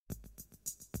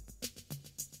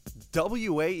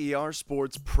WAER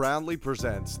Sports proudly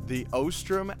presents the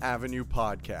Ostrom Avenue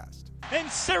Podcast. And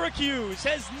Syracuse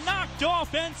has knocked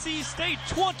off NC State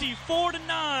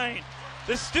 24-9.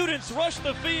 The students rush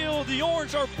the field. The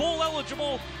Orange are bowl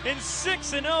eligible in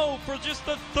 6-0 for just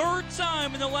the third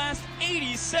time in the last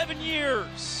 87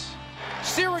 years.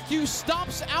 Syracuse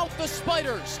stomps out the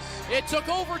Spiders. It took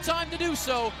overtime to do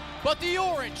so, but the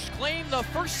Orange claimed the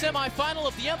first semifinal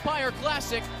of the Empire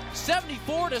Classic,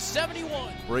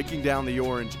 74-71. Breaking down the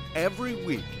Orange every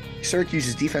week.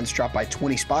 Syracuse's defense dropped by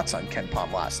 20 spots on Ken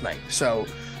Pom last night, so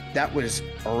that was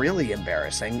really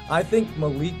embarrassing. I think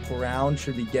Malik Brown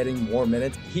should be getting more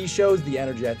minutes. He shows the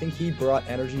energy. I think he brought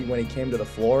energy when he came to the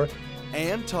floor.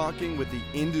 And talking with the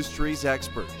industry's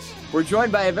experts. We're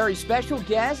joined by a very special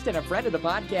guest and a friend of the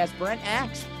podcast, Brent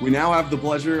Axe. We now have the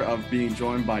pleasure of being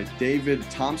joined by David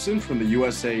Thompson from the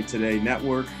USA Today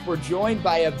Network. We're joined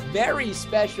by a very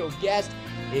special guest.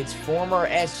 It's former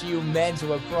SU men's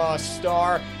lacrosse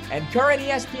star and current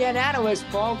ESPN analyst,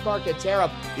 Paul Carcaterra.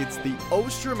 It's the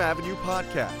Ostrom Avenue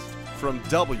Podcast from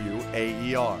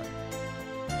WAER.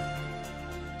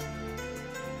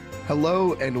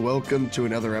 Hello and welcome to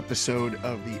another episode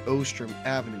of the Ostrom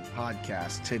Avenue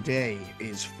Podcast. Today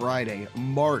is Friday,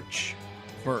 March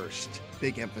 1st.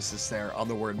 Big emphasis there on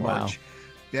the word March. Wow.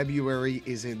 February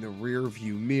is in the rear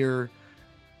view mirror.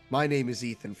 My name is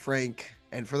Ethan Frank,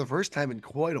 and for the first time in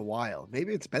quite a while,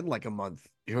 maybe it's been like a month,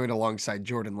 joined alongside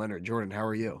Jordan Leonard. Jordan, how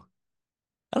are you?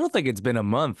 I don't think it's been a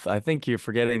month. I think you're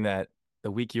forgetting that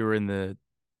the week you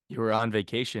were on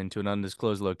vacation to an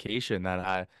undisclosed location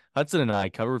that Hudson and I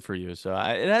covered for you. So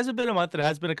it hasn't been a month. It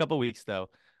has been a couple of weeks though.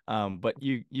 But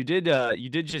you did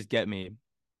just get me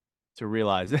to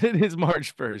realize that it is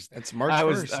March 1st. It's March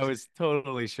 1st. I was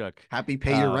totally shook. Happy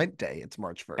pay your rent day. It's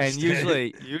March 1st. And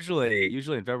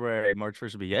usually in February, March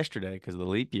 1st would be yesterday because of the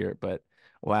leap year. But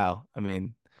wow, I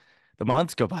mean, the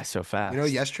months go by so fast.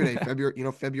 Yesterday,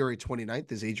 February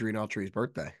 29th is Adrian Autry's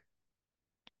birthday.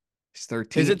 He's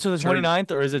 13. Is it to the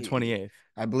 29th or is it 28th?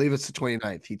 I believe it's the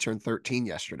 29th. He turned 13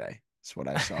 yesterday. That's what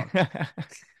I saw.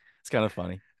 It's kind of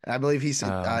funny. I believe he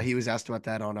said he was asked about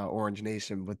that on Orange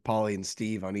Nation with Paulie and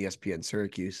Steve on ESPN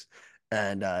Syracuse,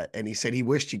 and he said he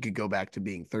wished he could go back to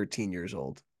being 13 years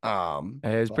old. It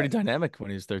was pretty dynamic when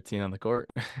he was 13 on the court.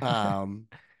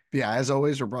 Yeah, as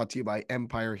always, we're brought to you by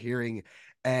Empire Hearing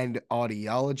and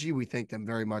Audiology. We thank them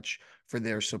very much for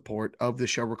their support of the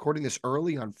show. Recording this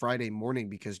early on Friday morning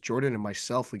because Jordan and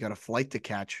myself, we got a flight to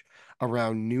catch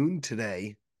around noon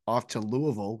today off to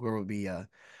Louisville, where we'll be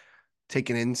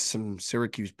taking in some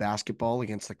Syracuse basketball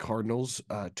against the Cardinals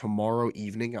tomorrow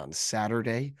evening on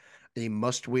Saturday. A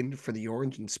must-win for the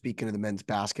Orange. And speaking of the men's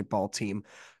basketball team,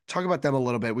 talk about them a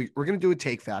little bit. We're going to do a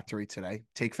Take Factory today.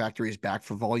 Take Factory is back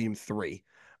for Volume 3.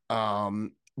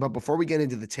 But before we get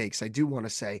into the takes, I do want to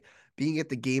say, being at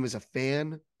the game as a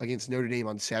fan against Notre Dame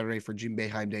on Saturday for Jim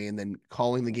Boeheim Day and then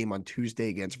calling the game on Tuesday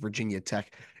against Virginia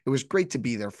Tech, it was great to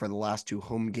be there for the last two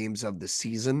home games of the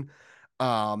season.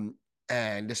 And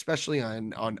especially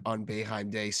on Boeheim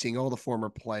Day, seeing all the former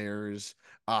players,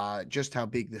 just how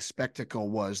big the spectacle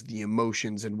was, the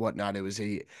emotions and whatnot. It was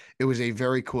a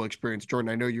very cool experience. Jordan,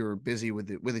 I know you were busy with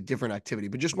a different activity,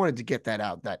 but just wanted to get that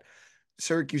out, that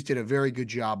Syracuse did a very good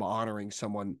job honoring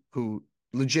someone who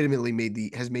legitimately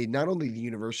has made not only the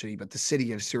university, but the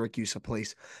city of Syracuse a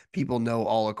place people know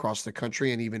all across the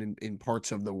country and even in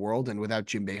parts of the world. And without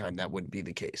Jim Boeheim, that wouldn't be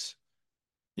the case.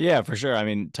 Yeah, for sure. I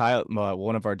mean,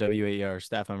 one of our WAER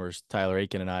staff members, Tyler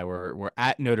Aiken, and I were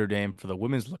at Notre Dame for the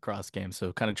women's lacrosse game,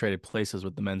 so kind of traded places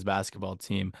with the men's basketball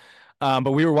team.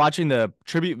 But we were watching the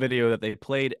tribute video that they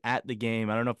played at the game.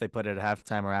 I don't know if they played it at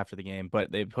halftime or after the game,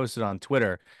 but they posted on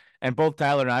Twitter. And both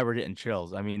Tyler and I were getting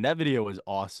chills. I mean, that video was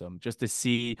awesome just to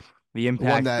see the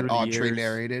impact. The one that Autry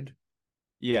narrated?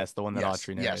 Yes, the one that Autry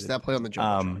narrated. Yes, that play on the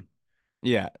Jumbotron.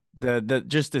 Yeah, the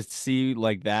just to see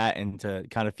like that and to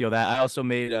kind of feel that. I also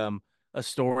made a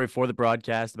story for the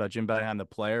broadcast about Jim Boeheim, the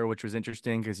player, which was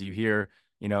interesting because you hear,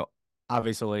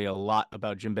 obviously a lot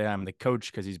about Jim Boeheim, the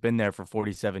coach, because he's been there for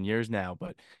 47 years now.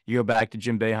 But you go back to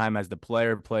Jim Boeheim as the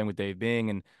player playing with Dave Bing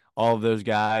and all of those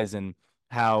guys and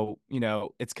how,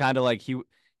 it's kind of like he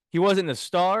wasn't a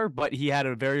star, but he had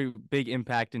a very big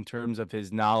impact in terms of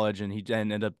his knowledge, and he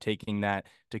ended up taking that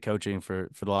to coaching for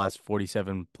the last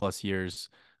 47 plus years,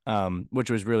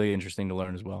 which was really interesting to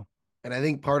learn as well. And I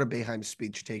think part of Boeheim's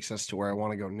speech takes us to where I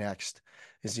want to go next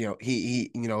is,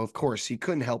 he of course, he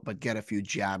couldn't help but get a few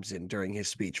jabs in during his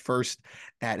speech. First,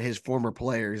 at his former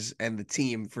players and the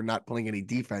team for not playing any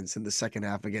defense in the second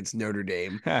half against Notre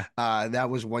Dame. That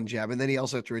was one jab. And then he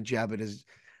also threw a jab at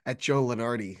at Joe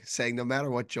Lenardi saying no matter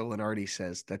what Joe Lenardi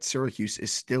says, that Syracuse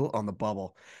is still on the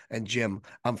bubble. And Jim,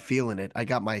 I'm feeling it. I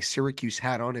got my Syracuse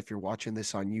hat on. If you're watching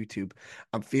this on YouTube,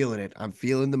 I'm feeling it. I'm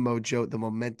feeling the mojo, the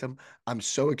momentum. I'm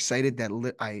so excited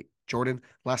that Jordan,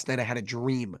 last night I had a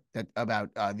dream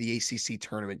about the ACC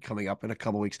tournament coming up in a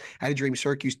couple weeks. I had a dream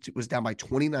Syracuse was down by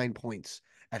 29 points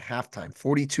at halftime,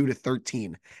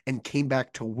 42-13, and came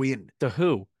back to win. To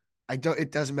who?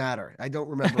 It doesn't matter. I don't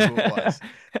remember who it was.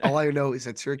 All I know is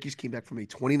that Syracuse came back from a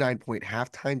 29-point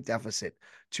halftime deficit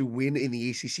to win in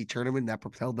the ACC tournament. That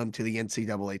propelled them to the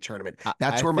NCAA tournament.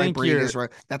 That's where my brain is right.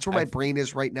 That's where my brain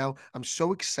is right now. I'm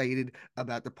so excited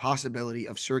about the possibility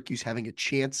of Syracuse having a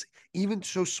chance, even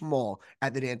so small,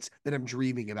 at the dance, that I'm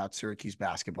dreaming about Syracuse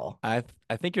basketball. I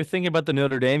think you're thinking about the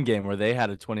Notre Dame game where they had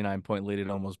a 29-point lead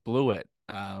and almost blew it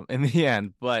in the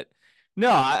end. But no,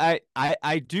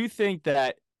 I do think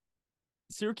that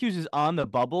Syracuse is on the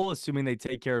bubble, assuming they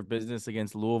take care of business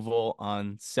against Louisville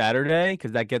on Saturday,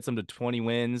 because that gets them to 20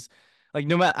 wins. Like,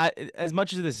 no matter as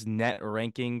much as this net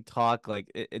ranking talk,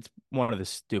 like it's one of the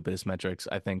stupidest metrics.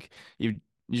 I think you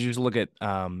just look at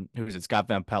who was it, Scott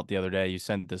Van Pelt the other day. You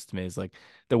sent this to me. It's like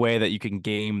the way that you can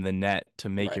game the net to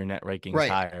make your net rankings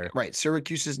higher. Right.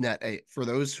 Syracuse's net, for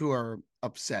those who are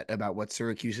upset about what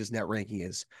Syracuse's net ranking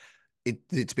is,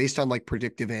 it's based on like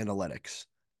predictive analytics.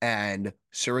 And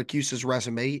Syracuse's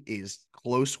resume is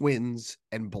close wins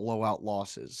and blowout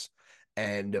losses.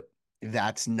 And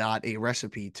that's not a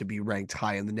recipe to be ranked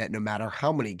high in the net, no matter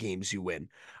how many games you win.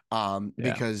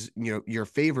 Because you're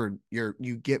favored,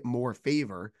 you get more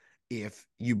favor if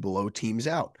you blow teams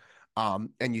out. And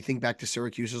you think back to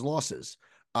Syracuse's losses.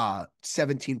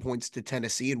 17 points to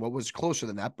Tennessee, and what was closer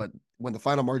than that, but when the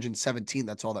final margin 17,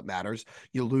 that's all that matters.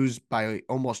 You lose by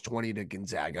almost 20 to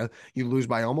Gonzaga. You lose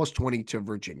by almost 20 to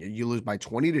Virginia. You lose by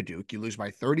 20 to Duke. You lose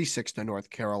by 36 to North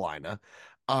Carolina.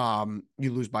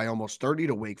 You lose by almost 30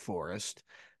 to Wake Forest.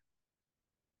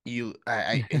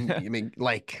 I mean,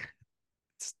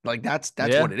 that's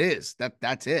what it is.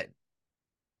 That's it.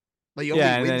 The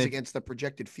only wins against the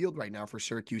projected field right now for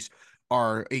Syracuse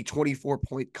are a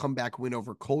 24-point comeback win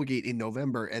over Colgate in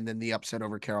November and then the upset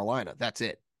over Carolina. That's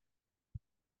it.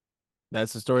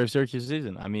 That's the story of Syracuse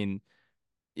season. I mean,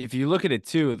 if you look at it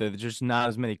too, there's just not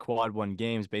as many quad one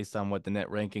games based on what the net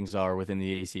rankings are within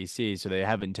the ACC. So they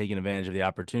haven't taken advantage of the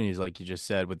opportunities, like you just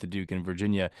said, with the Duke and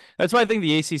Virginia. That's why I think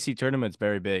the ACC tournament's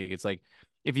very big. It's like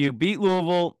if you beat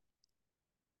Louisville,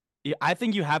 I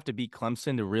think you have to beat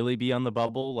Clemson to really be on the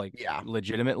bubble,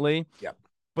 legitimately. Yep.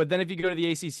 But then if you go to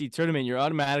the ACC tournament, you're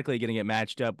automatically going to get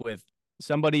matched up with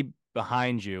somebody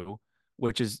behind you,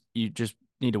 which is you just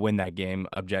need to win that game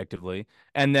objectively.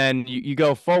 And then you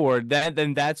go forward,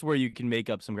 then that's where you can make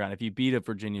up some ground. If you beat a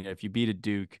Virginia, if you beat a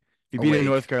Duke, if you beat a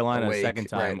North Carolina a second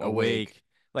time, awake.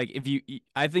 Like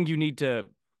I think you need to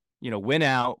win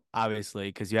out, obviously,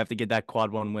 because you have to get that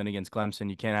quad one win against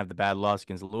Clemson. You can't have the bad loss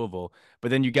against Louisville.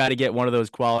 But then you got to get one of those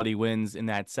quality wins in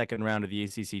that second round of the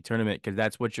ACC tournament, because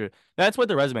that's what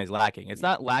the resume is lacking. It's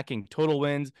not lacking total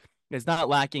wins. It's not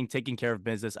lacking taking care of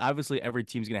business. Obviously, every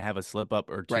team's going to have a slip up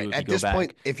or two. Right. At this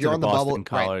point, if you're on the bubble,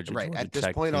 right. At this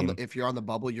point, if you're on the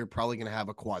bubble, you're probably going to have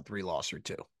a quad 3 loss or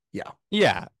 2. Yeah.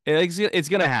 Yeah. It's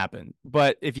going to happen.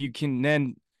 But if you can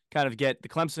then kind of get the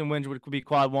Clemson wins, which could be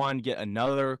quad 1, get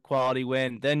another quality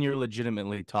win, then you're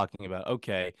legitimately talking about,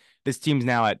 okay, this team's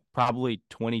now at probably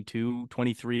 22,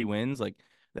 23 wins. Like,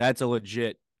 that's a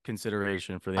legit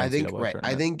consideration for the NCAA tournament.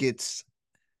 I think it's,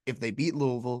 if they beat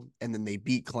Louisville and then they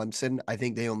beat Clemson, I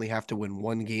think they only have to win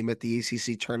one game at the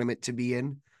ACC tournament to be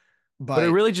in. But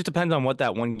it really just depends on what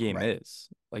that one game is.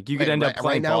 Like, you could end up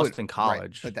playing Boston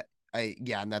College. But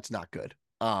and that's not good.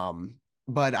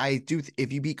 But I do,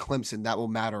 if you beat Clemson, that will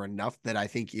matter enough that I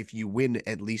think if you win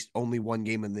at least only one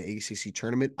game in the ACC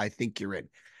tournament, I think you're in.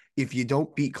 If you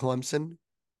don't beat Clemson,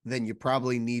 then you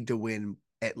probably need to win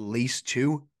at least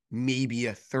 2, maybe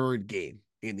a third game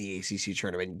in the ACC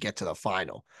tournament and get to the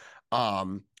final.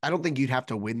 I don't think you'd have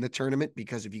to win the tournament,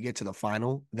 because if you get to the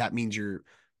final, that means you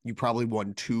probably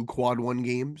won 2 quad 1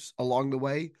 games along the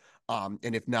way. And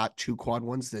if not 2 quad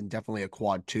 1s, then definitely a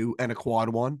quad 2 and a quad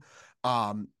 1.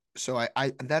 So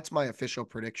I that's my official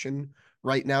prediction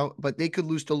right now, but they could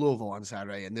lose to Louisville on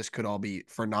Saturday, and this could all be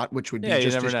for naught, which would be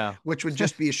which would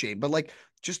just be a shame. But like,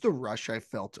 just the rush I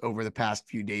felt over the past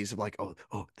few days of like, oh,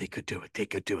 they could do it. They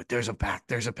could do it. There's a path.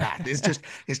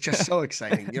 It's just so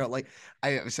exciting. Like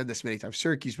I've said this many times,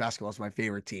 Syracuse basketball is my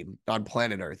favorite team on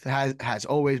planet Earth. Has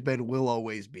always been, will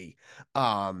always be.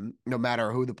 No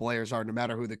matter who the players are, no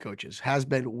matter who the coaches, has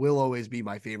been, will always be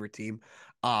my favorite team.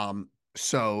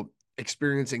 So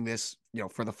experiencing this,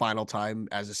 for the final time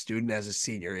as a student, as a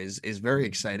senior is very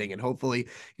exciting. And hopefully,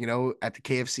 at the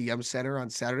KFCM Center on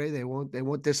Saturday, they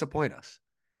won't disappoint us.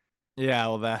 Yeah,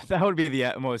 well, that would be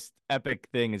the most epic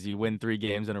thing is you win 3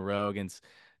 games in a row against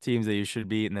teams that you should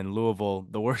beat, and then Louisville,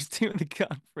 the worst team in the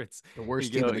conference. The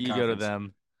worst team in the You go to conference.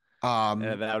 them.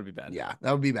 That would be bad. Yeah,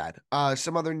 that would be bad.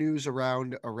 Some other news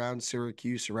around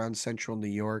Syracuse, around Central New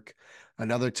York.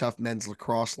 Another tough men's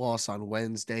lacrosse loss on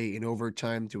Wednesday in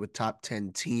overtime to a top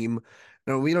 10 team.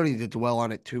 No, we don't need to dwell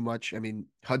on it too much. I mean,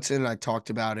 Hudson and I talked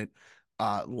about it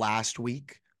last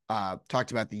week.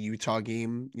 Talked about the Utah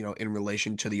game, in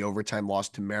relation to the overtime loss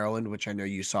to Maryland, which I know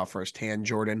you saw firsthand,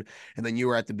 Jordan. And then you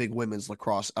were at the big women's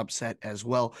lacrosse upset as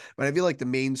well. But I feel like the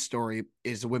main story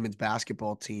is the women's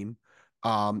basketball team.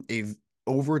 A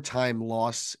overtime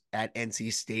loss at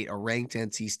NC State, a ranked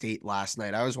NC State last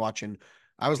night. I was locked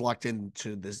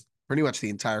into this pretty much the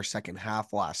entire second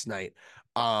half last night.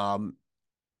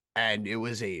 And it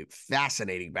was a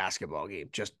fascinating basketball game,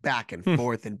 just back and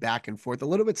forth and back and forth, a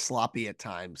little bit sloppy at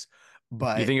times.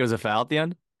 But you think it was a foul at the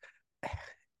end?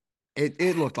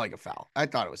 It looked like a foul. I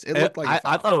thought it was. It looked like a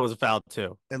foul. I thought it was a foul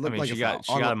too. It looked like she a foul.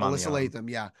 She got him on Alyssa Latham,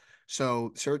 yeah.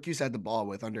 So Syracuse had the ball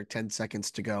with under 10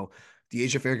 seconds to go.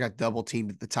 Deasia Fair got double teamed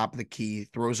at the top of the key,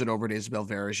 throws it over to Isabel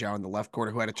Verajao in the left corner,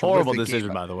 who had a horrible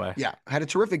decision, by the way. Yeah, had a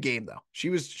terrific game though. She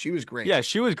was great. Yeah,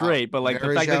 she was great, but like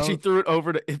the fact that she threw it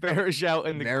over to Verajao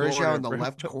in the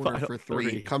left corner for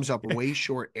three comes up way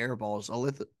short, air balls.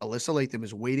 Alyssa Latham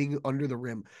is waiting under the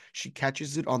rim. She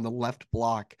catches it on the left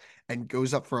block and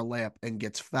goes up for a layup and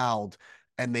gets fouled.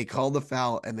 And they call the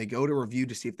foul and they go to review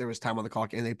to see if there was time on the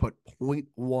clock, and they put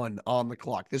 0.1 on the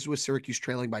clock. This was Syracuse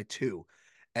trailing by 2.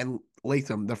 And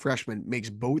Latham, the freshman, makes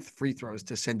both free throws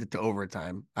to send it to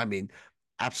overtime. I mean,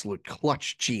 absolute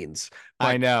clutch jeans.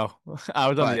 I know. I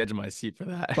was on the edge of my seat for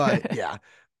that.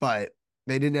 but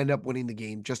they didn't end up winning the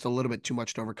game. Just a little bit too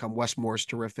much to overcome. Wes Moore's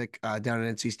terrific. Down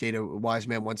at NC State, a wise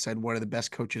man once said, one of the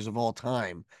best coaches of all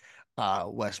time,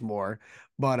 Wes Moore.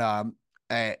 But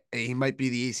he might be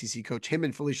the ACC coach. Him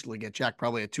and Felicia Legette-Jack,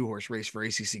 probably a 2-horse race for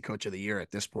ACC Coach of the Year at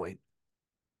this point.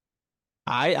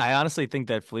 I honestly think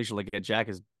that Felicia Legette-Jack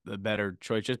is the better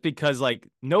choice, just because like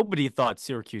nobody thought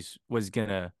Syracuse was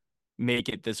gonna make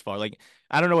it this far. Like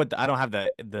I don't know I don't have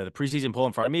the preseason poll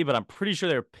in front of me, but I'm pretty sure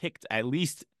they're picked at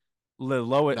least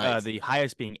the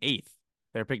highest being 8th.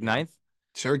 They're picked 9th.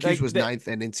 Syracuse was 9th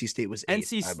and NC State was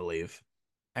 8th, I believe.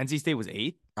 NC State was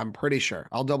 8th? I'm pretty sure.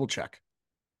 I'll double check.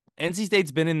 NC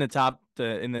State's been in the top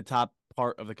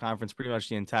part of the conference pretty much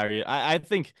the entire year. I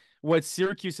think what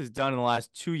Syracuse has done in the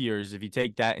last 2 years, if you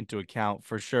take that into account,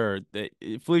 for sure, that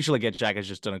Felicia Legette-Jack has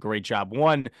just done a great job.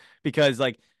 One, because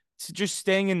like just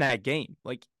staying in that game.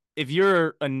 Like if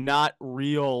you're a not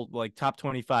real like top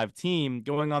 25 team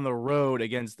going on the road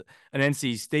against an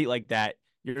NC State like that,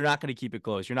 you're not going to keep it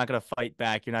close. You're not going to fight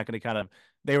back. You're not going to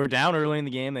they were down early in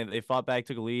the game. They fought back,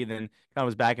 took a lead, then kind of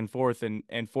was back and forth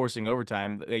and forcing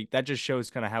overtime. That just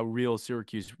shows kind of how real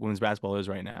Syracuse women's basketball is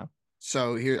right now.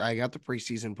 So here, I got the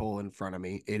preseason poll in front of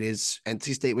me. It is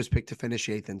NC State was picked to finish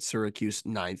 8th and Syracuse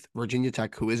 9th. Virginia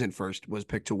Tech, who isn't first, was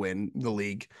picked to win the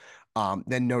league.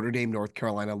 Then Notre Dame, North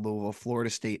Carolina, Louisville, Florida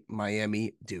State,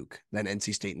 Miami, Duke. Then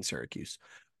NC State and Syracuse.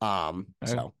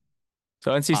 So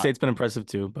NC State's been impressive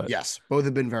too. But yes, both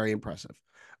have been very impressive.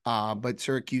 But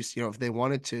Syracuse, if they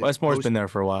wanted to, Wes Moore's been there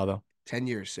for a while though. 10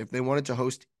 years. If they wanted to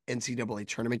host NCAA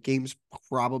tournament games,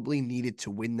 probably needed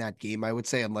to win that game, I would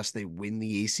say, unless they win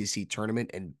the ACC tournament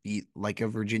and beat like a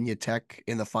Virginia Tech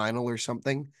in the final or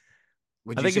something.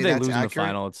 I think if they lose in the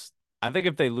final, I think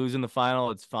if they lose in the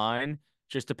final, it's fine.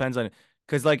 Just depends on,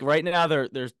 because like right now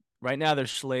they're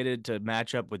slated to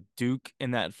match up with Duke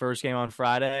in that first game on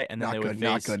Friday, and then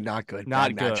not good.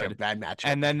 Bad matchup.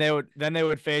 And then they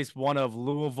would face one of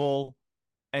Louisville,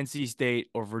 NC State,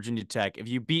 or Virginia Tech. If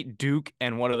you beat Duke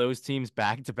and one of those teams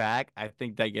back to back, I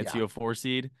think that gets you a 4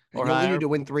 seed. And you only need to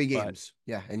win 3 games.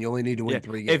 And you only need to win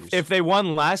 3 games. If they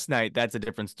won last night, that's a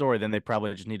different story. Then they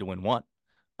probably just need to win 1.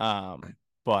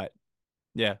 But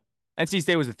yeah, NC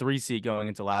State was a 3 seed going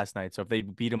into last night. So if they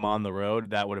beat them on the road,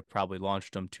 that would have probably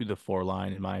launched them to the 4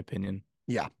 line, in my opinion.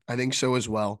 Yeah, I think so as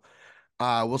well.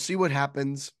 We'll see what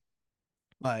happens.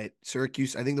 But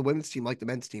Syracuse, I think the women's team, like the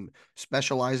men's team,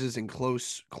 specializes in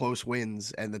close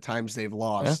wins, and the times they've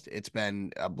lost, it's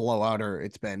been a blowout, or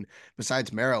it's been,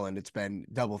 besides Maryland, it's been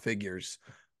double figures.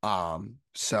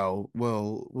 So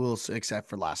we'll except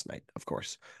for last night, of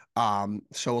course. So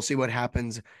we'll see what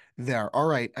happens there. All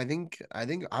right, I think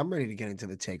I'm ready to get into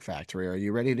the Take Factory. Are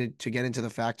you ready to get into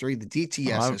the factory? The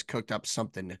DTS has cooked up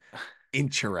something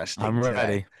interesting. I'm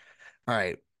ready. All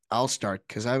right. I'll start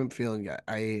because I'm feeling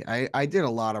I did a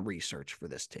lot of research for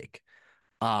this take.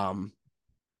 Um,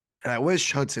 and I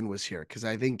wish Hudson was here because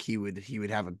I think he would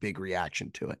have a big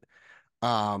reaction to it.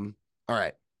 All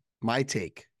right. My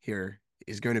take here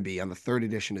is going to be on the third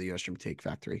edition of the Ostrom Take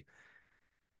Factory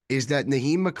is that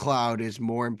Naheem McLeod is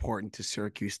more important to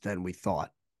Syracuse than we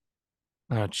thought.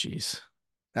 Oh, jeez.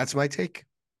 That's my take.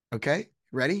 Okay,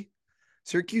 ready?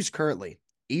 Syracuse currently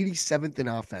 87th in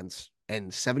offense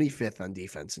and 75th on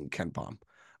defense in KenPom.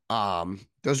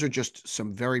 Those are just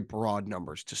some very broad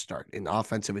numbers to start in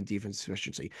offensive and defensive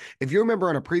efficiency. If you remember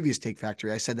on a previous Take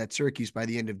Factory, I said that Syracuse by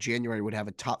the end of January would have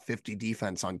a top 50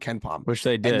 defense on KenPom, Which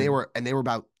they did. and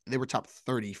they were top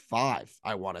 35,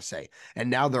 I want to say, and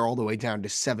now they're all the way down to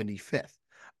 75th.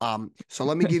 So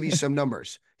let me give you some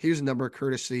numbers. Here's a number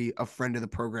courtesy a friend of the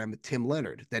program, Tim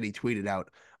Leonard, that he tweeted out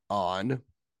on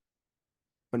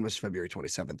when was February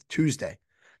 27th? Tuesday.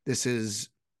 This is,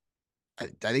 I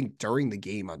think, during the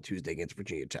game on Tuesday against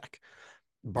Virginia Tech.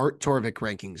 Bart Torvik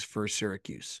rankings for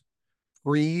Syracuse.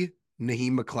 Pre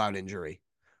Naheem McLeod injury.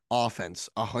 Offense,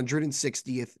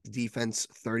 160th, defense,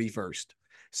 31st.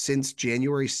 Since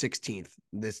January 16th,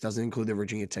 this doesn't include the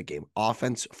Virginia Tech game,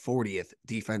 offense, 40th,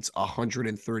 defense,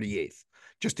 138th.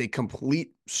 Just a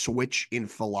complete switch in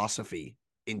philosophy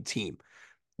in team.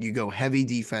 You go heavy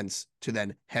defense to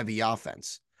then heavy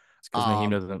offense. It's because Naheem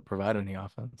doesn't provide any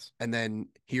offense. And then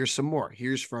here's some more.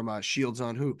 Here's from Shields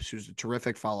on Hoops, who's a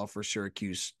terrific follow for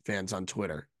Syracuse fans on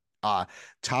Twitter.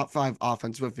 Top 5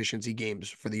 offensive efficiency games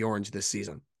for the Orange this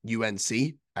season.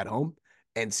 UNC at home,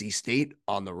 NC State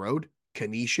on the road,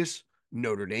 Canisius,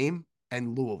 Notre Dame,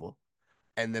 and Louisville.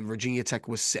 And then Virginia Tech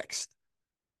was 6th.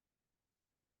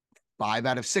 5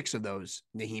 out of 6 of those,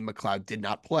 Naheem McLeod did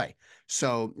not play.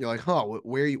 So you're like,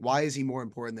 why is he more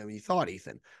important than we thought,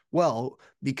 Ethan? Well,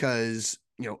 because,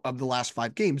 of the last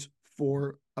 5 games,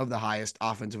 4 of the highest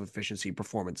offensive efficiency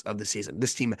performance of the season.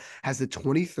 This team has the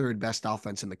 23rd best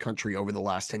offense in the country over the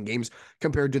last 10 games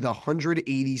compared to the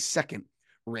 182nd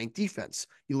ranked defense.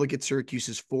 You look at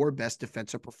Syracuse's 4 best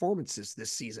defensive performances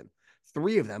this season.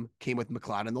 3 of them came with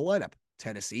McLeod in the lineup.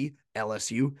 Tennessee,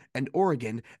 LSU, and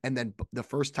Oregon, and then the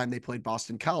first time they played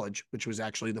Boston College, which was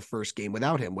actually the first game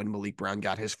without him when Malik Brown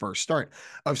got his first start.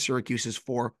 Of Syracuse's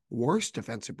 4 worst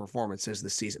defensive performances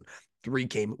this season, 3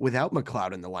 came without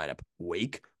McLeod in the lineup: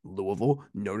 Wake, Louisville,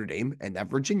 Notre Dame, and that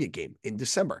Virginia game in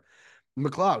December.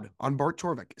 McLeod on Bart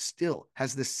Torvik still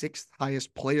has the 6th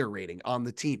highest player rating on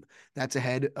the team. That's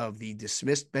ahead of the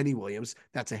dismissed Benny Williams.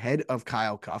 That's ahead of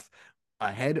Kyle Cuff,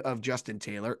 ahead of Justin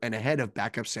Taylor, and ahead of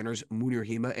backup centers Munir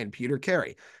Hima and Peter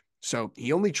Carey. So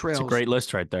he only trails. It's a great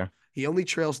list right there. He only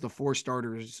trails the 4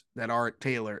 starters that aren't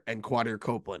Taylor and Quadir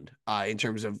Copeland in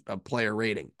terms of player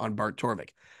rating on Bart Torvik.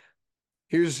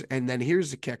 Here's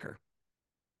the kicker.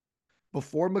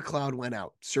 Before McLeod went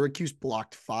out, Syracuse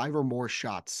blocked 5 or more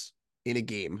shots in a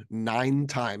game 9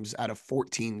 times out of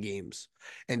 14 games.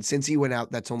 And since he went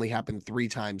out, that's only happened 3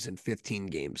 times in 15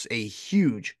 games. A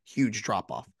huge, huge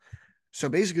drop-off. So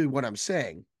basically what I'm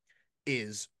saying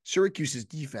is Syracuse's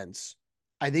defense,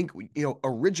 I think,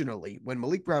 originally when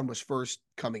Malik Brown was first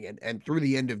coming in and through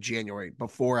the end of January,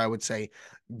 before I would say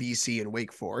BC and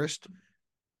Wake Forest,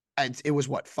 and it was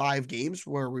 5 games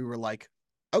where we were like,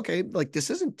 okay, like this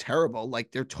isn't terrible.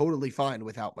 Like they're totally fine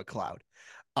without McLeod.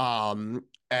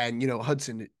 And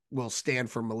Hudson will stand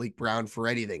for Malik Brown for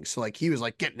anything. So he was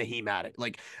get Naheem at it.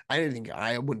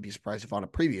 I wouldn't be surprised if on a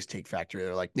previous Take Factory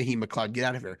they're like, Naheem McLeod, get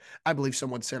out of here. I believe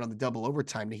someone said on the double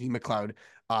overtime, Naheem McLeod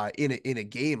in a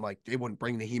game, they wouldn't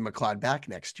bring Naheem McLeod back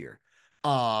next year.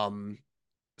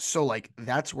 So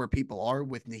that's where people are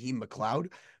with Naheem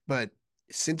McLeod. But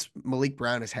since Malik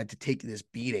Brown has had to take this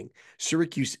beating,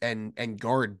 Syracuse and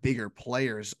guard bigger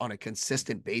players on a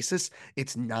consistent basis,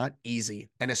 it's not easy.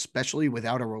 And especially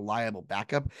without a reliable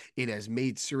backup, it has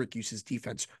made Syracuse's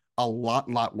defense a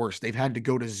lot worse. They've had to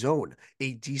go to zone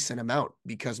a decent amount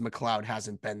because McLeod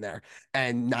hasn't been there,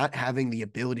 and not having the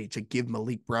ability to give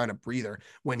Malik Brown a breather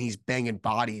when he's banging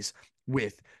bodies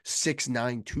with 6'9",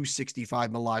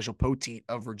 265 Melajah Poteet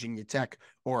of Virginia Tech,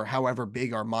 or however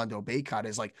big Armando Bacot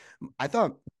is. I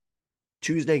thought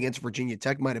Tuesday against Virginia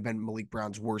Tech might have been Malik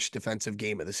Brown's worst defensive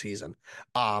game of the season.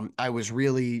 I was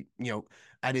really,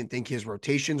 I didn't think his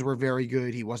rotations were very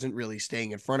good. He wasn't really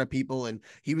staying in front of people, and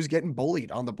he was getting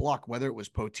bullied on the block, whether it was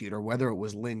Poteet or whether it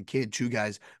was Lynn Kidd, 2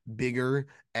 guys bigger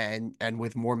and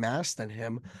with more mass than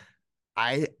him.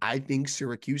 I think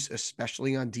Syracuse,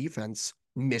 especially on defense,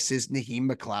 misses Naheem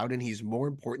McLeod, and he's more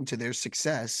important to their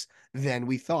success than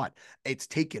we thought. It's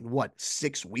taken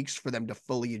 6 weeks for them to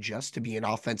fully adjust to be an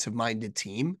offensive minded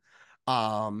team.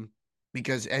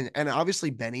 because and obviously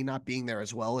Benny not being there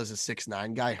as well as a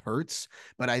 6'9" guy hurts,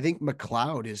 but I think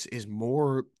McLeod is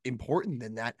more important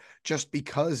than that just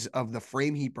because of the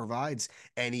frame he provides,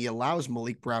 and he allows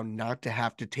Malik Brown not to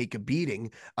have to take a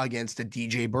beating against a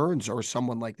DJ Burns or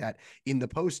someone like that in the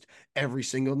post every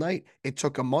single night. It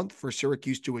took a month for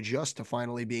Syracuse to adjust to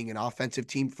finally being an offensive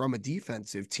team from a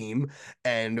defensive team,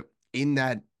 and in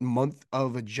that month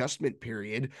of adjustment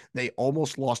period, they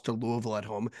almost lost to Louisville at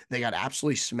home. They got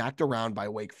absolutely smacked around by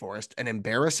Wake Forest, an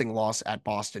embarrassing loss at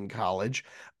Boston College,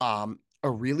 a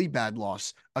really bad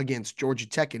loss against Georgia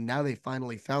Tech, and now they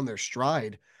finally found their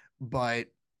stride. But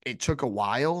it took a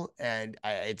while, and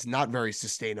it's not very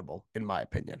sustainable, in my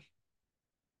opinion.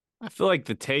 I feel like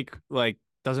the take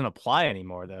doesn't apply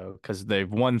anymore though, because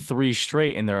they've won 3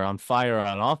 straight and they're on fire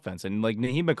on offense. And like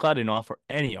Naheem McLeod didn't offer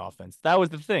any offense. That was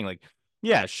the thing. Like,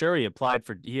 yeah, sure, he applied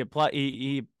for defense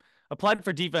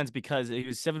because he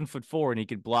was 7'4" and he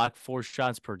could block 4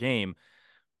 shots per game.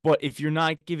 But if you're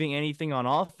not giving anything on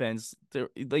offense,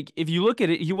 like if you look at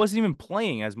it, he wasn't even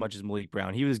playing as much as Malik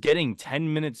Brown. He was getting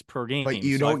 10 minutes per game. But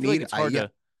you so don't I feel like need, it's hard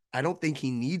to. I don't think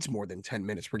he needs more than 10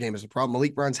 minutes per game is the problem.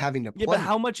 Malik Brown's having to Yeah, play. but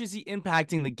how much is he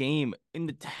impacting the game in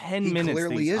the 10 minutes that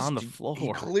Clearly he's is on the He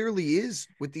floor? clearly is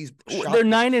with these shots. They're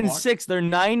 9-6. They're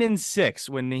 9-6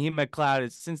 when Naheem McLeod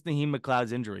is since Naheem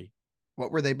McLeod's injury.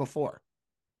 What were they before?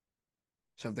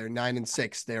 So if they're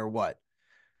 9-6, they're what?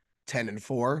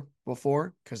 10-4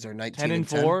 before because they're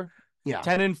 10-4. Yeah,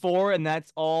 10-4, and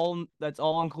that's all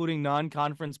including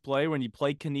non-conference play. When you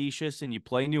play Canisius and you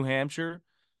play New Hampshire,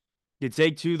 you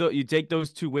take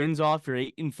those 2 wins off, you're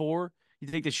 8-4. You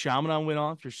take the Chaminade win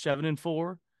off, you're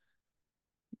 7-4.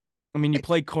 I mean, you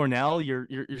play Cornell, you're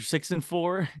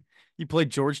 6-4. You play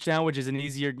Georgetown, which is an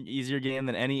easier game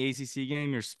than any ACC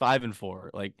game. You're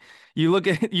 5-4. Like you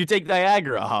take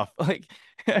Niagara off. Like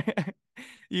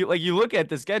you look at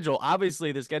the schedule.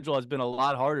 Obviously, the schedule has been a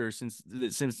lot harder since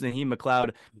Naheem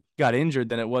McLeod got injured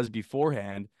than it was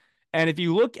beforehand. And if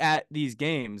you look at these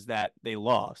games that they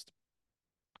lost,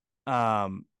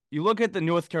 you look at the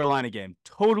North Carolina game.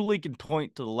 Totally can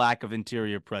point to the lack of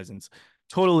interior presence.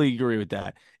 Totally agree with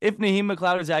that. If Naheem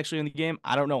McLeod is actually in the game,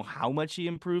 I don't know how much he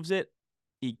improves it.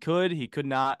 He could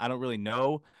not. I don't really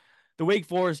know. The Wake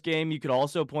Forest game, you could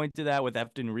also point to that with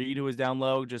Efton Reed, who was down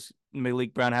low, just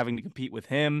Malik Brown having to compete with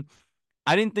him.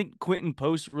 I didn't think Quentin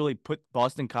Post really put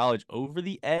Boston College over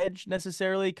the edge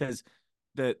necessarily because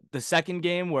the second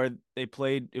game where they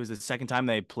played, it was the second time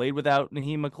they played without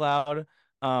Naheem McLeod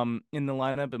in the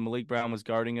lineup, and Malik Brown was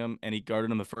guarding him, and he guarded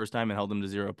him the first time and held him to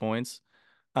 0 points.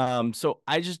 So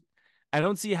I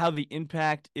don't see how the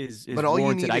impact is but all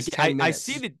warranted. you need is 10 minutes.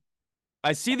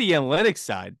 I see the analytics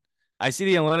side. I see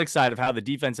the analytics side of how the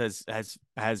defense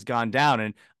has gone down,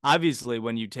 and obviously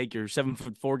when you take your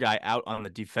 7'4" guy out on the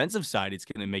defensive side, it's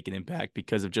going to make an impact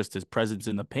because of just his presence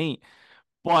in the paint.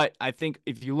 But I think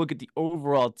if you look at the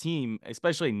overall team,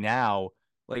 especially now,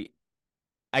 like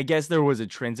I guess there was a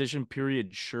transition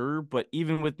period, sure, but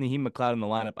even with Naheem McLeod in the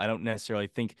lineup, I don't necessarily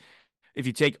think if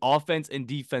you take offense and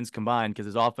defense combined, because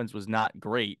his offense was not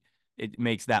great, it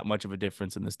makes that much of a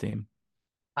difference in this team.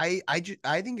 I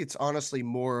think it's honestly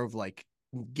more of like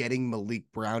getting Malik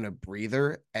Brown a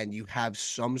breather, and you have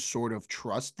some sort of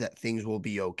trust that things will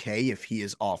be okay if he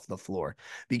is off the floor.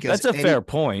 Because that's a fair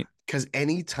point. Because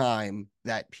any time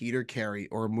that Peter Carey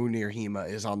or Munir Hima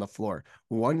is on the floor,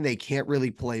 one, they can't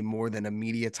really play more than a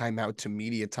media timeout to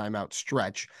media timeout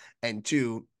stretch, and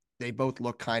two, they both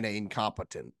look kind of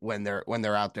incompetent when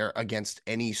they're out there against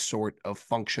any sort of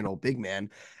functional big man.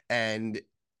 And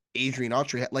Adrian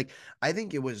Autry, like I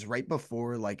think it was right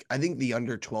before, like I think the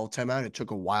under 12 timeout, it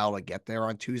took a while to get there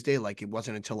on Tuesday. Like it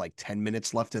wasn't until like 10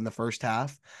 minutes left in the first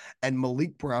half. And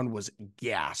Malik Brown was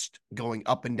gassed going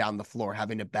up and down the floor,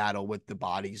 having to battle with the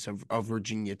bodies of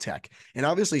Virginia Tech. And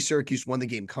obviously Syracuse won the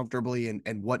game comfortably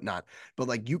and whatnot. But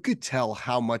like you could tell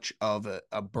how much of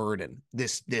a burden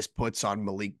this puts on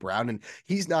Malik Brown. And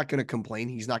he's not going to complain.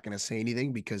 He's not going to say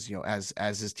anything because, you know, as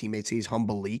his teammates say, he's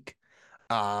Humbleek.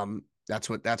 That's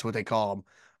what they call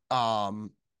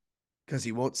him. Because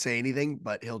he won't say anything,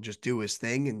 but he'll just do his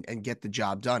thing and get the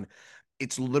job done.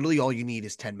 It's literally all you need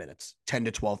is 10 minutes, 10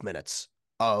 to 12 minutes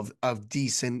of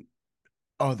decent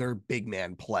other big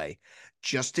man play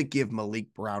just to give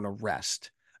Malik Brown a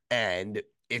rest. And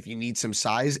if you need some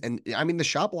size, and I mean, the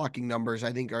shot blocking numbers,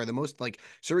 I think, are the most, like,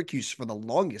 Syracuse for the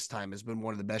longest time has been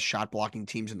one of the best shot blocking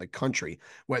teams in the country,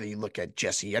 whether you look at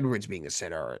Jesse Edwards being a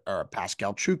center or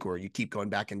Pascal Chuk, or you keep going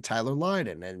back in Tyler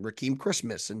Lydon and Rakeem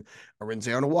Christmas and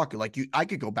Arinze Walker. Like, I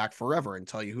could go back forever and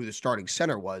tell you who the starting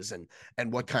center was and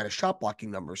what kind of shot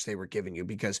blocking numbers they were giving you,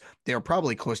 because they were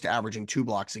probably close to averaging 2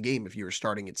 blocks a game if you were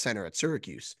starting at center at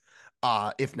Syracuse.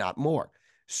 if not more.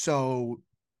 So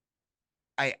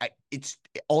it's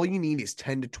all you need is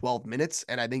 10 to 12 minutes,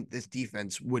 and I think this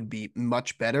defense would be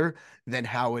much better than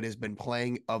how it has been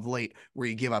playing of late, where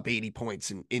you give up 80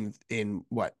 points in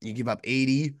what you give up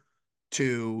 80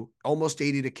 to almost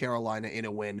 80 to Carolina in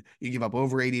a win. You give up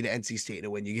over 80 to NC State in a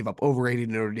win. You give up over 80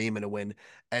 to Notre Dame in a win.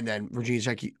 And then Virginia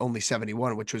Tech only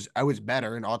 71, which was, I was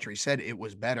better. And Autry said it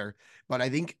was better. But I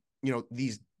think,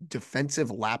 these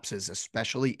defensive lapses,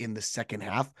 especially in the second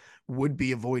half, would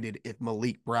be avoided if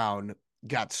Malik Brown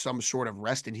got some sort of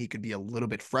rest and he could be a little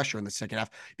bit fresher in the second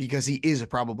half, because he is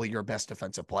probably your best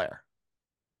defensive player.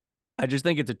 I just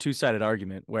think it's a two-sided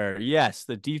argument where, yes,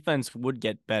 the defense would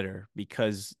get better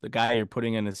because the guy you're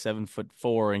putting in is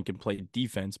 7'4" and can play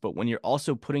defense. But when you're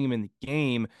also putting him in the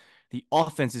game, the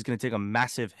offense is going to take a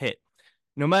massive hit.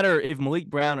 No matter if Malik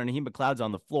Brown or Naheem McLeod's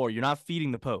on the floor, you're not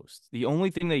feeding the post. The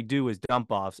only thing they do is dump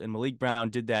offs, and Malik Brown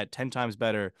did that 10 times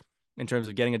better in terms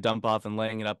of getting a dump off and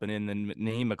laying it up and in than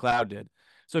Naheem McLeod did.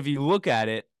 So if you look at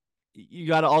it, you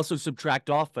got to also subtract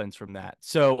offense from that.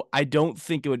 So I don't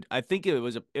think it would. I think it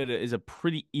is a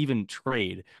pretty even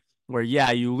trade where,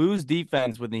 yeah, you lose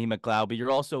defense with Naheem McLeod, but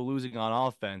you're also losing on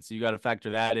offense. So you got to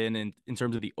factor that in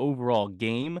terms of the overall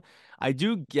game. I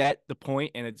do get the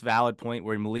point, and it's a valid point,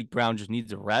 where Malik Brown just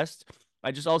needs a rest.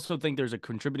 I just also think there's a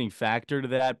contributing factor to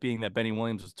that being that Benny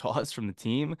Williams was tossed from the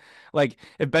team. Like,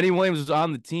 if Benny Williams was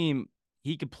on the team,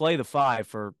 he could play the 5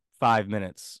 for 5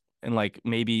 minutes and like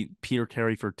maybe Peter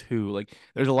Carey for 2. Like,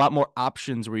 there's a lot more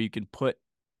options where you can put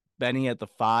Benny at the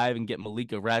 5 and get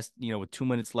Malik a rest, with 2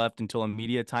 minutes left until a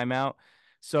media timeout.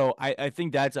 So I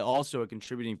think that's also a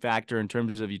contributing factor in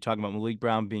terms of you talking about Malik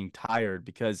Brown being tired,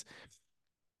 because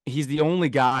he's the only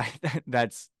guy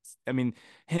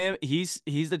he's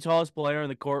the tallest player in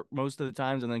the court most of the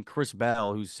times, and then Chris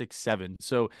Bell, who's 6'7".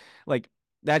 So like,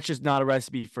 that's just not a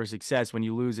recipe for success when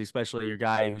you lose, especially your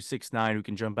guy who's 6'9", who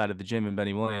can jump out of the gym, and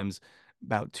Benny Williams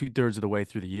about 2/3 of the way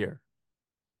through the year.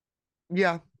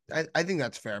 Yeah, I think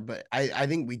that's fair, but I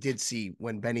think we did see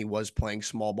when Benny was playing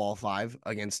small ball 5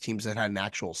 against teams that had an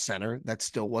actual center, that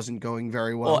still wasn't going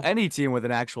very well. Well, any team with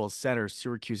an actual center,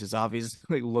 Syracuse has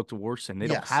obviously looked worse, and they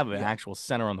don't have an actual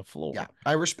center on the floor. Yeah,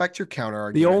 I respect your counter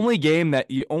argument. The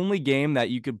only game that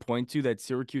you could point to that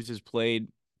Syracuse has played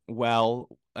well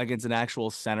against an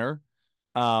actual center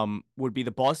would be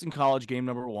the Boston College game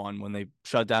number 1, when they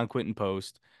shut down Quentin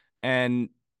Post, and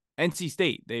NC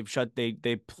State. They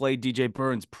played DJ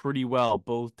Burns pretty well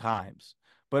both times.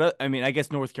 But I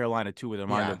guess North Carolina too with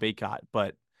Armando Bacot.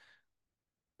 But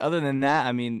other than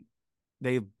that,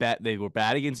 they were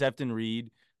bad against Efton Reed.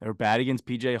 They were bad against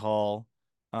PJ Hall.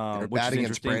 They were bad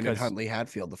against Brandon Huntley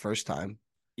Hatfield the first time.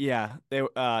 Yeah,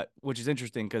 which is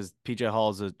interesting because PJ Hall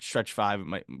is a stretch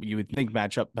 5. You would think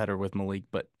match up better with Malik,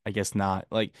 but I guess not.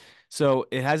 So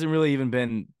it hasn't really even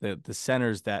been the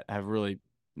centers that have really.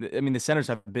 The centers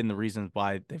have been the reasons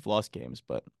why they've lost games,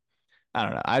 but I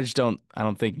don't know. I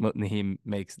don't think Naheem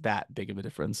makes that big of a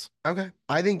difference. Okay.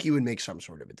 I think he would make some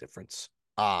sort of a difference.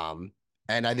 And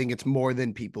I think it's more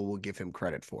than people will give him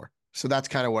credit for. So that's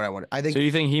kind of what I want. So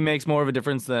you think he makes more of a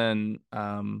difference than,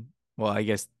 I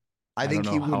guess, I think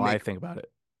he would how I think about it.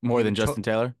 More than Justin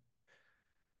Taylor?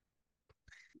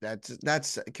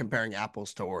 That's comparing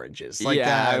apples to oranges. When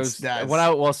I was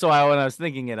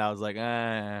thinking it, I was like,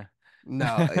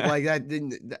 No, like that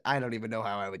didn't. I don't even know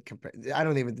how I would compare. I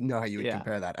don't even know how you would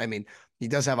compare that. He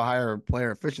does have a higher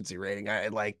player efficiency rating.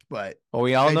 But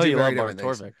we all know you love Mark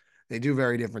Torvik. They do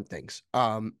very different things.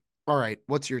 All right,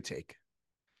 what's your take?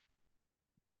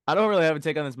 I don't really have a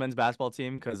take on this men's basketball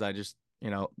team because I just,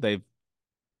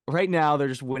 right now they're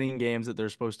just winning games that they're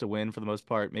supposed to win for the most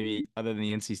part. Maybe other than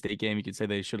the NC State game, you could say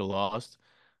they should have lost.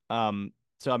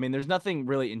 So, there's nothing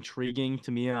really intriguing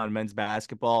to me on men's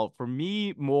basketball. For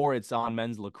me, more it's on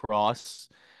men's lacrosse,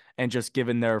 and just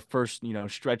given their first,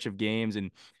 stretch of games. And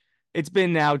it's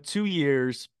been now 2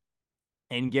 years,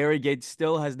 and Gary Gates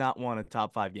still has not won a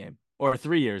top 5 game. Or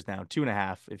 3 years now,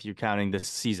 2.5 if you're counting this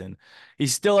season. He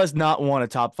still has not won a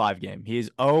top 5 game. He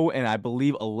is 0 and I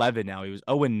believe 11 now. He was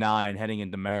 0-9 heading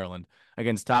into Maryland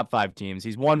against top 5 teams.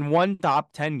 He's won 1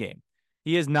 top 10 game.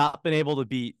 He has not been able to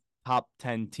beat top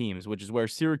 10 teams, which is where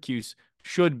Syracuse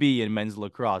should be in men's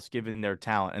lacrosse, given their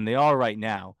talent, and they are right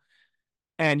now.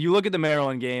 And you look at the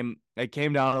Maryland game, it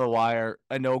came down to the wire,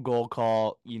 a no-goal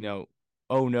call,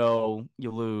 oh no, you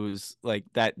lose. Like,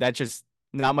 that's just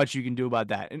not much you can do about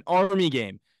that. An Army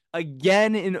game,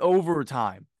 again in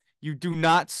overtime, you do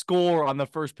not score on the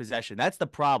first possession. That's the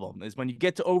problem, is when you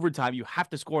get to overtime, you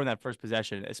have to score in that first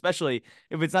possession, especially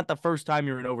if it's not the first time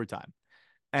you're in overtime,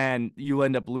 and you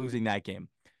end up losing that game.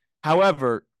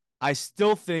 However, I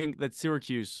still think that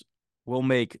Syracuse will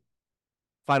make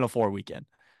Final Four weekend,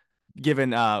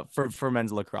 given for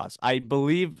men's lacrosse. I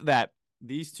believe that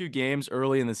these two games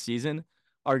early in the season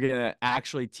are going to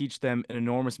actually teach them an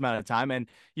enormous amount of time. And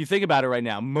you think about it right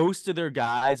now, most of their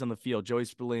guys on the field, Joey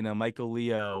Spallina, Michael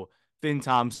Leo, Finn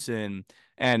Thompson,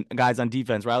 and guys on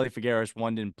defense, Riley Figueres,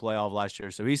 one didn't play all of last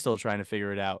year, so he's still trying to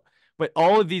figure it out. But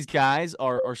all of these guys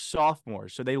are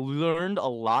sophomores, so they learned a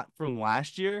lot from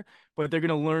last year, but they're going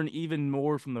to learn even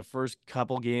more from the first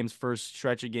couple games, first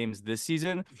stretch of games this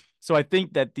season. So I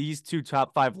think that these two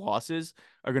top 5 losses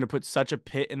are going to put such a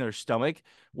pit in their stomach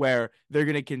where they're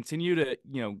going to continue to,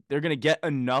 they're going to get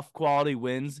enough quality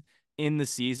wins in the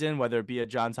season, whether it be a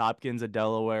Johns Hopkins, a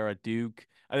Delaware, a Duke.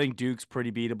 I think Duke's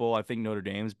pretty beatable. I think Notre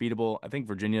Dame's beatable. I think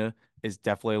Virginia is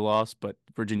definitely a loss, but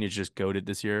Virginia's just goated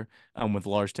this year with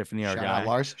Lars Tiffany, our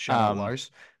guy. Shout out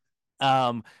Lars.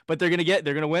 But they're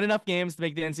gonna win enough games to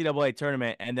make the NCAA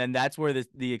tournament, and then that's where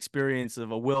the experience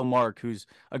of a Will Mark, who's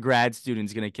a grad student,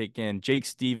 is gonna kick in. Jake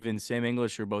Stevens, Sam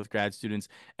English are both grad students,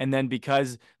 and then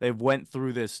because they've went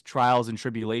through this trials and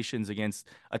tribulations against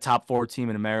a top 4 team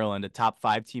in Maryland, a top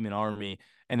 5 team in Army,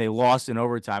 and they lost in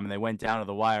overtime and they went down to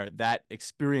the wire, that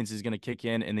experience is gonna kick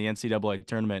in the NCAA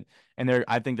tournament, and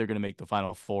I think they're gonna make the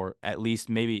Final Four, at least,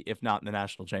 maybe if not in the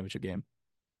national championship game.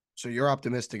 So you're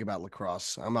optimistic about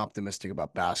lacrosse. I'm optimistic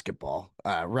about basketball.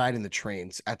 Riding the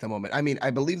trains at the moment. I mean,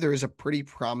 I believe there is a pretty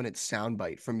prominent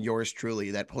soundbite from yours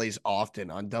truly that plays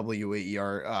often on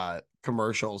WAER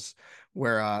commercials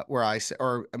where I say,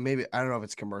 or maybe I don't know if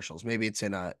it's commercials. Maybe it's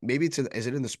is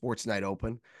it in the Sports Night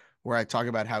Open where I talk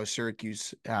about how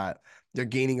Syracuse they're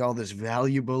gaining all this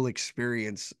valuable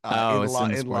experience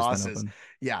in losses.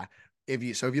 Yeah. If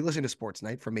you listen to Sports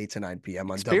Night from 8 to 9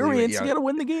 p.m. on experience, you gotta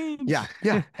win the games. Yeah.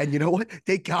 And you know what?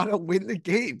 They gotta win the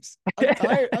games.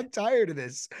 I'm tired of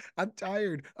this. I'm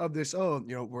tired of this. Oh,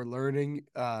 we're learning.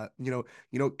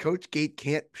 Coach Gate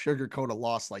can't sugarcoat a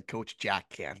loss like Coach Jack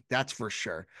can. That's for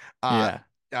sure.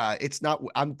 It's not.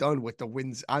 I'm done with the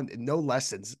wins. No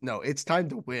lessons. No, it's time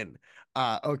to win.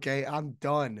 Okay, I'm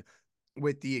done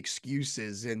with the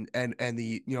excuses and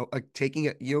the taking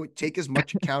it, take as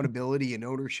much accountability and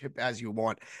ownership as you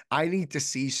want. I need to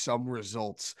see some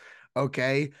results.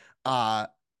 Okay.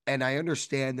 And I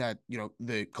understand that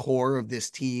the core of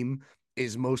this team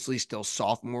is mostly still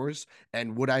sophomores,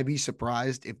 and would I be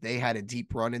surprised if they had a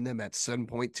deep run in them at some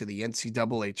point to the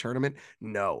NCAA tournament?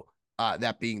 No.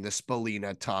 That being the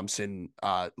Spallina, Thompson,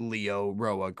 Leo,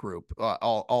 Roa group,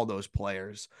 all those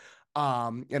players.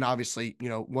 And obviously,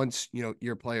 once,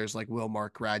 your players like Will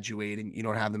Mark graduate and you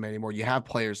don't have them anymore, you have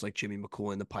players like Jimmy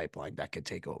McCool in the pipeline that could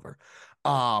take over,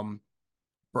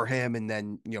 for him. And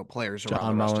then, players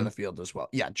around the rest of the field as well.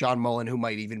 Yeah. John Mullen, who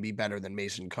might even be better than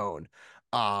Mason Cone.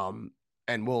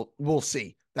 And we'll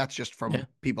see. That's just from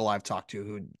people I've talked to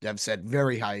who have said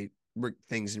very high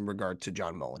things in regard to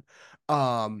John Mullen.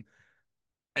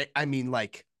 I mean,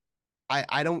 like,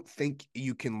 I don't think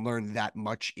you can learn that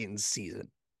much in season.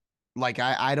 Like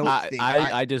I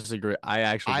disagree.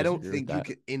 I don't think you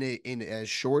can in as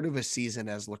short of a season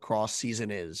as lacrosse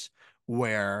season is,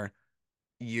 where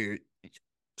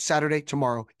Saturday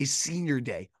tomorrow is senior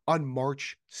day on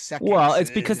March 2nd. Well,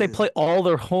 it's because they play all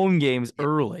their home games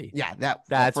early. Yeah,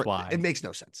 that's why it makes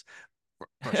no sense.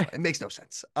 It makes no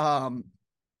sense.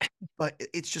 But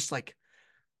it's just like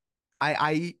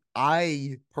I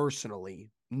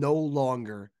personally no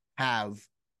longer have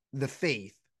the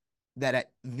faith that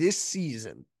at this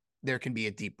season there can be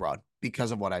a deep run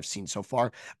because of what I've seen so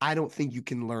far. I don't think you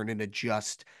can learn and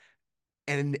adjust,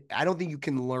 and I don't think you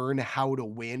can learn how to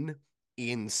win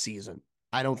in season.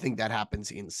 I don't think that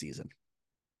happens in season.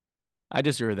 I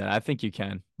disagree with that. I think you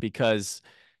can, because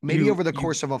maybe over the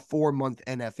course of a 4-month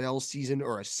NFL season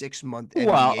or a 6-month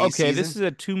NBA season. This is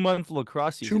a 2-month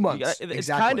lacrosse season. 2 months,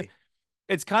 exactly.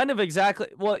 It's kind of exactly.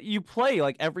 Well, you play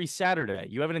like every Saturday.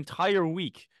 You have an entire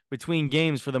week between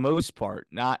games for the most part.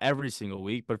 Not every single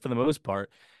week, but for the most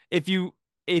part. If you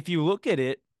look at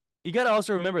it, you got to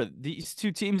also remember these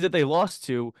two teams that they lost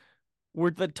to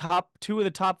were the top 2 of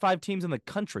the top 5 teams in the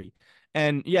country.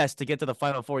 And yes, to get to the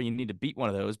Final Four, you need to beat one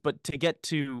of those. But to get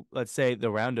to, let's say, the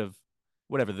round of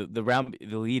whatever, the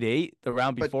Elite 8, the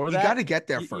round before that, you got to get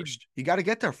there first. You got to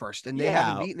get there first, and they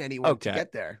haven't beaten anyone to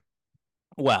get there.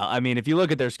 Well, I mean, if you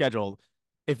look at their schedule,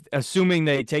 assuming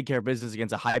they take care of business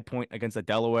against a High Point, against a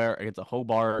Delaware, against a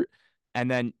Hobart, and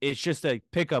then it's just a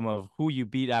pick 'em of who you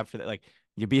beat after that. Like,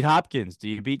 you beat Hopkins. Do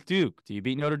you beat Duke? Do you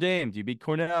beat Notre Dame? Do you beat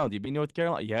Cornell? Do you beat North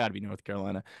Carolina? You got to beat North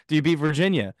Carolina. Do you beat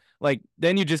Virginia? Like,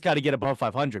 then you just got to get above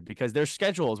 500, because their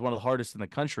schedule is one of the hardest in the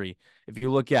country if you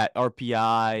look at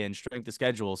RPI and strength of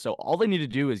schedule. So all they need to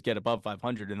do is get above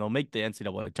 500, and they'll make the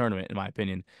NCAA tournament, in my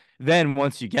opinion. Then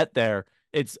once you get there,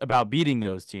 it's about beating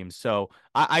those teams. So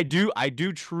I do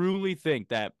truly think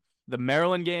that the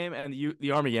Maryland game and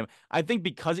the Army game, I think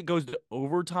because it goes to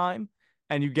overtime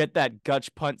and you get that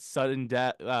gutch punt sudden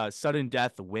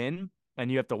death win, and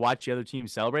you have to watch the other team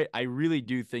celebrate, I really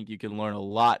do think you can learn a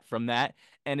lot from that,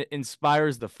 and it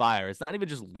inspires the fire. It's not even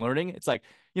just learning. It's like,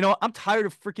 I'm tired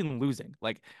of freaking losing.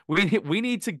 Like we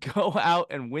need to go out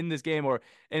and win this game,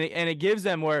 and it gives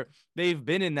them where they've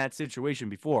been in that situation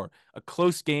before. A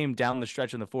close game down the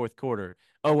stretch in the fourth quarter,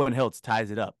 Owen Hiltz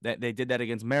ties it up. They did that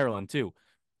against Maryland too.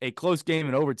 A close game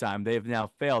in overtime. They've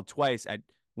now failed twice at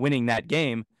winning that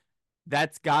game.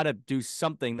 That's got to do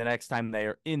something the next time they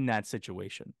are in that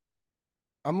situation.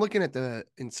 I'm looking at the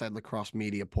Inside Lacrosse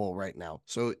media poll right now.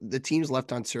 So the teams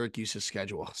left on Syracuse's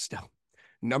schedule still: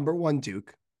 number 1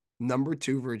 Duke, number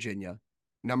 2 Virginia,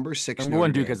 number 6 Number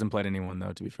 1 Duke Dame. hasn't played anyone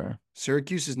though, to be fair.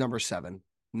 Syracuse is number 7,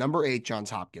 number 8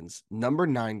 Johns Hopkins, number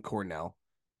 9 Cornell,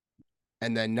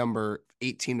 and then number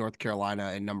 18 North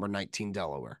Carolina and number 19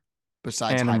 Delaware.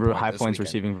 Besides and High Point's weekend.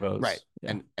 receiving votes, right?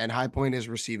 Yeah. And High Point is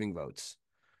receiving votes.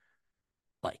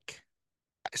 Like,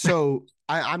 so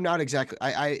I'm not exactly.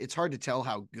 It's hard to tell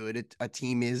how good a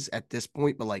team is at this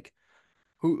point, but like,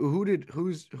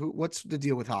 what's the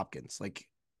deal with Hopkins? Like,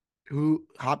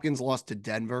 Hopkins lost to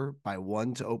Denver by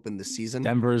 1 to open the season.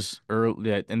 Denver's early,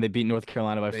 yeah, and they beat North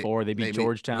Carolina by 4. They beat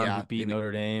Georgetown, who beat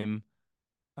Notre Dame.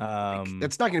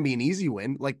 That's not going to be an easy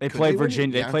win. Like, they play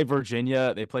Virginia. Yeah. They play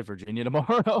Virginia. They play Virginia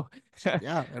tomorrow.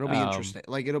 Yeah, it'll be interesting.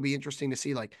 Like, it'll be interesting to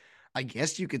see. Like, I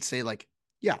guess you could say, like,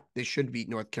 yeah, they should beat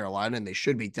North Carolina and they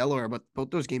should beat Delaware, but both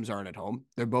those games aren't at home.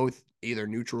 They're both either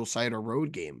neutral site or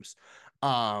road games.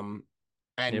 And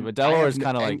yeah, but Delaware's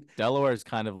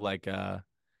kind of like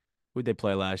who'd they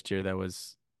play last year that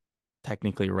was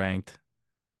technically ranked?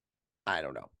 I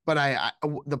don't know. But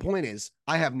the point is,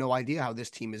 I have no idea how this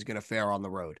team is going to fare on the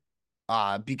road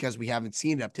because we haven't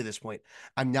seen it up to this point.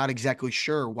 I'm not exactly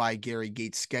sure why Gary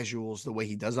Gates schedules the way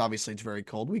he does. Obviously, it's very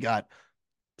cold. We got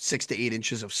 6 to 8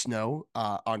 inches of snow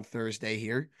on Thursday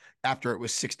here after it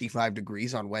was 65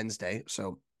 degrees on Wednesday.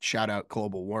 So shout out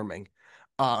global warming.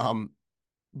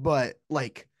 But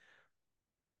like,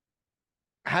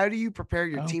 how do you prepare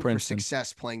your team for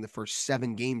success playing the first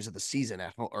 7 games of the season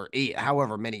at home, or 8,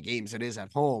 however many games it is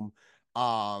at home?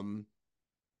 I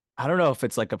don't know if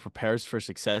it's like a prepares for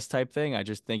success type thing. I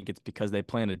just think it's because they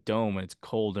play in a dome and it's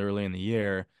cold early in the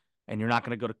year, and you're not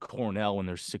going to go to Cornell when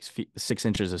there's 6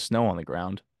 inches of snow on the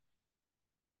ground.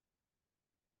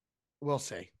 We'll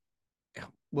see. Yeah,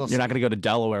 you're not going to go to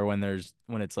Delaware when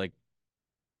it's like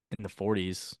in the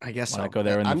 40s. I guess so. Go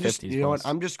there in the 50s. You know what?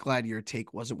 I'm just glad your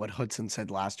take wasn't what Hudson said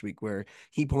last week, where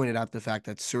he pointed out the fact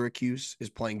that Syracuse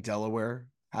is playing Delaware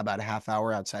about a half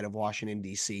hour outside of Washington,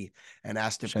 D.C., and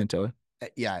asked if Chantilly.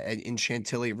 In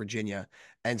Chantilly, Virginia,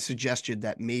 and suggested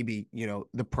that maybe,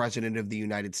 the president of the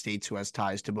United States, who has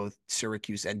ties to both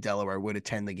Syracuse and Delaware, would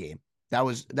attend the game. That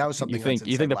was something.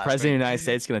 You think the president of the United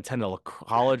States is going to attend a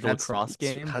college lacrosse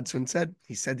game? Hudson said.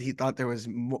 He said he thought there was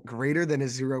greater than a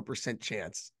 0%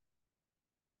 chance.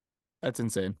 That's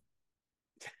insane.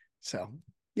 So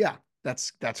yeah,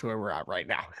 that's where we're at right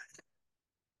now.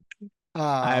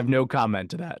 I have no comment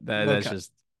to that. That's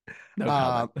just no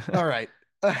comment. All right.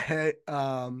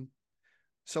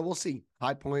 So we'll see.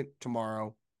 High Point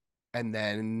tomorrow, and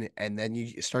then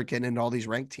you start getting into all these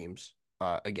ranked teams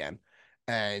again,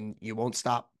 and you won't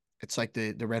stop. It's like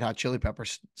the Red Hot Chili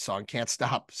Peppers song, "Can't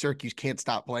Stop." Syracuse can't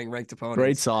stop playing ranked opponents.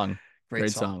 Great song.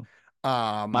 Great song.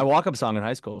 My walk-up song in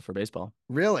high school for baseball.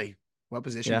 Really? What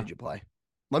position did you play?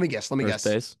 Let me guess. First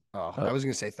base. Oh, I was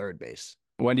gonna say third base.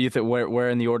 When do you think? Where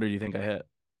in the order do you think I hit?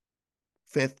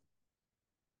 Fifth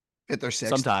or sixth.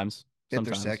 Sometimes. Fifth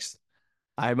or sixth.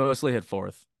 I mostly hit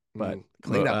fourth, but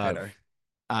clean up hitter.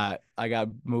 I got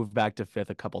moved back to fifth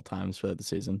a couple times for the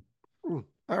season. All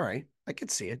right, I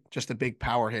could see it. Just a big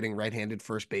power hitting right-handed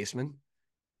first baseman.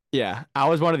 Yeah, I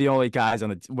was one of the only guys on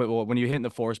the when you hit in the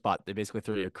 4 spot, they basically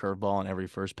threw you a curveball on every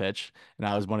first pitch, and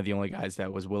I was one of the only guys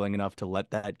that was willing enough to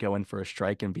let that go in for a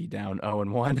strike and be down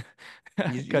 0-1.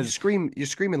 You're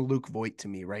screaming Luke Voigt to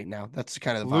me right now. That's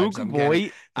kind of the vibes I'm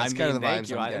getting. That's kind of the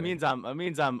vibes I'm getting. It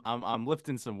means I'm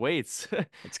lifting some weights.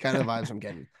 It's kind of the vibes I'm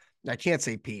getting. I can't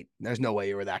say Pete. There's no way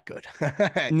you were that good.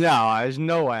 No, there's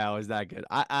no way I was that good.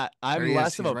 I'm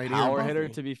less of a power hitter,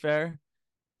 to be fair.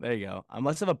 There you go. I'm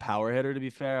less of a power hitter, to be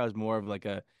fair. I was more of like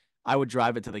I would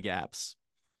drive it to the gaps.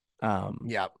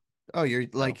 Yeah. Oh, you're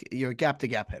a gap to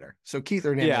gap hitter. So Keith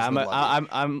Hernandez. Yeah,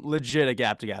 I'm legit a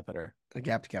gap to gap hitter. A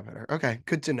gap to gap hitter. Okay,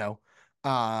 good to know.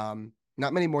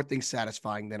 Not many more things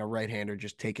satisfying than a right-hander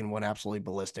just taking one absolutely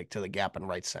ballistic to the gap in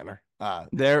right center.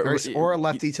 Or a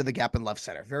lefty to the gap in left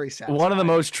center. Very satisfying. One of the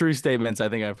most true statements I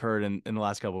think I've heard in the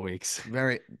last couple of weeks.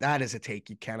 That is a take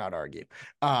you cannot argue.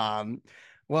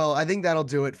 Well, I think that'll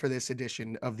do it for this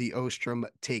edition of the Ostrom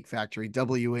Take Factory.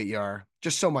 WAER.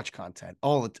 Just so much content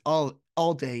all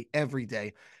day, every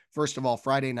day. First of all,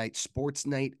 Friday night sports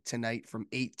night tonight from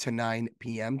 8 to 9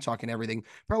 p.m. Talking everything,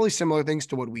 probably similar things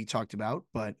to what we talked about,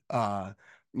 but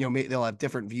they'll have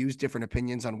different views, different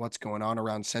opinions on what's going on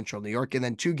around Central New York. And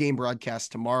then 2 game broadcasts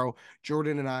tomorrow.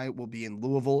 Jordan and I will be in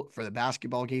Louisville for the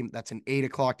basketball game. That's an 8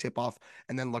 o'clock tip-off.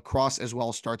 And then lacrosse as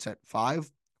well starts at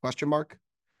 5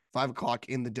 o'clock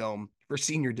in the Dome for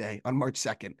senior day on March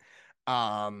 2nd.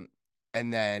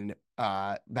 And then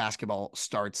basketball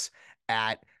starts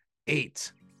at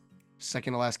 8.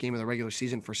 Second to last game of the regular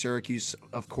season for Syracuse.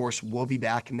 Of course, we'll be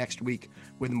back next week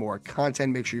with more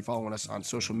content. Make sure you're following us on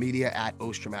social media at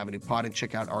Ostrom Avenue Pod, and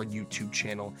check out our YouTube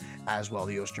channel as well,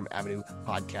 the Ostrom Avenue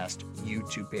Podcast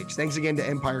YouTube page. Thanks again to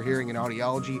Empire Hearing and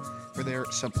Audiology for their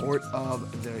support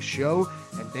of the show.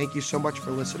 And thank you so much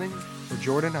for listening. For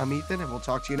Jordan, I'm Ethan, and we'll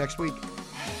talk to you next week.